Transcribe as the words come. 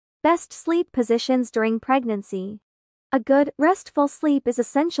Best sleep positions during pregnancy. A good, restful sleep is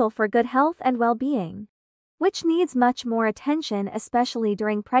essential for good health and well-being, which needs much more attention, especially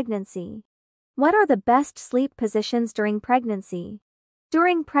during pregnancy. What are the best sleep positions during pregnancy?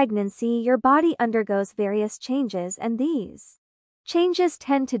 During pregnancy, your body undergoes various changes, and these changes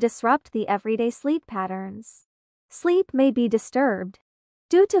tend to disrupt the everyday sleep patterns. Sleep may be disturbed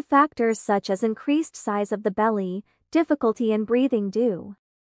due to factors such as increased size of the belly, difficulty in breathing due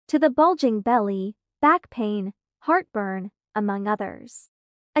to the bulging belly, back pain, heartburn, among others.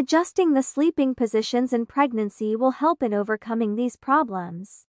 Adjusting the sleeping positions in pregnancy will help in overcoming these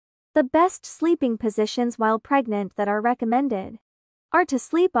problems. The best sleeping positions while pregnant that are recommended are to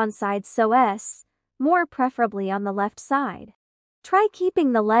sleep on sides so more preferably on the left side. Try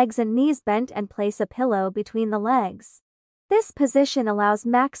keeping the legs and knees bent and place a pillow between the legs. This position allows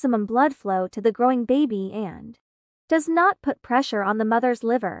maximum blood flow to the growing baby and does not put pressure on the mother's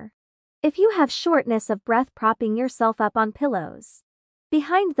liver. If you have shortness of breath, propping yourself up on pillows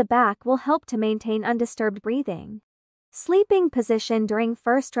behind the back will help to maintain undisturbed breathing. Sleeping position during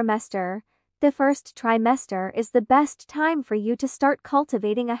first trimester. The first trimester is the best time for you to start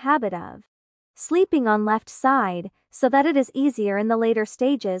cultivating a habit of sleeping on left side so that it is easier in the later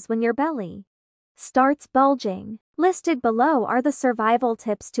stages when your belly starts bulging. Listed below are the survival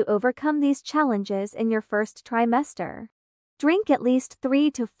tips to overcome these challenges in your first trimester. Drink at least 3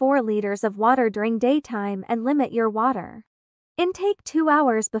 to 4 liters of water during daytime and limit your water intake 2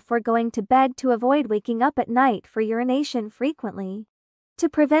 hours before going to bed to avoid waking up at night for urination frequently. To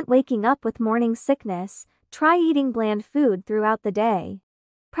prevent waking up with morning sickness, try eating bland food throughout the day.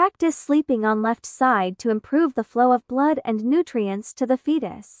 Practice sleeping on left side to improve the flow of blood and nutrients to the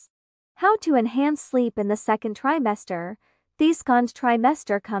fetus. How to enhance sleep in the second trimester. The second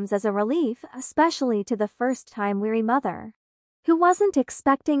trimester comes as a relief, especially to the first-time weary mother who wasn't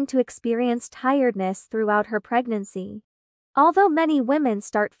expecting to experience tiredness throughout her pregnancy. Although many women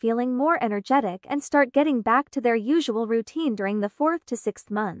start feeling more energetic and start getting back to their usual routine during the 4th to 6th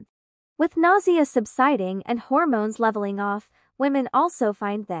month. With nausea subsiding and hormones leveling off, women also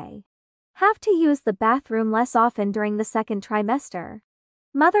find they have to use the bathroom less often during the second trimester.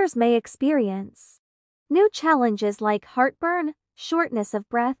 Mothers may experience new challenges like heartburn, shortness of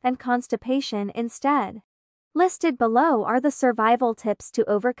breath, and constipation instead. Listed below are the survival tips to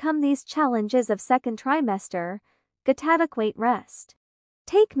overcome these challenges of second trimester. Get adequate rest.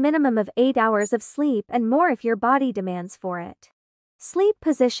 Take minimum of 8 hours of sleep and more if your body demands for it. Sleep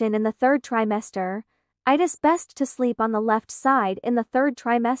position in the third trimester. It is best to sleep on the left side in the third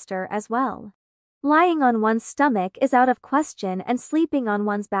trimester as well. Lying on one's stomach is out of question, and sleeping on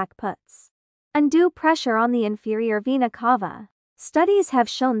one's back puts undue pressure on the inferior vena cava. Studies have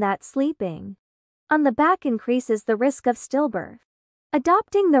shown that sleeping on the back increases the risk of stillbirth.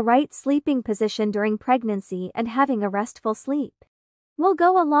 Adopting the right sleeping position during pregnancy and having a restful sleep will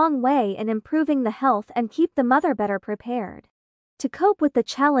go a long way in improving the health and keep the mother better prepared to cope with the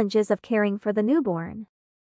challenges of caring for the newborn.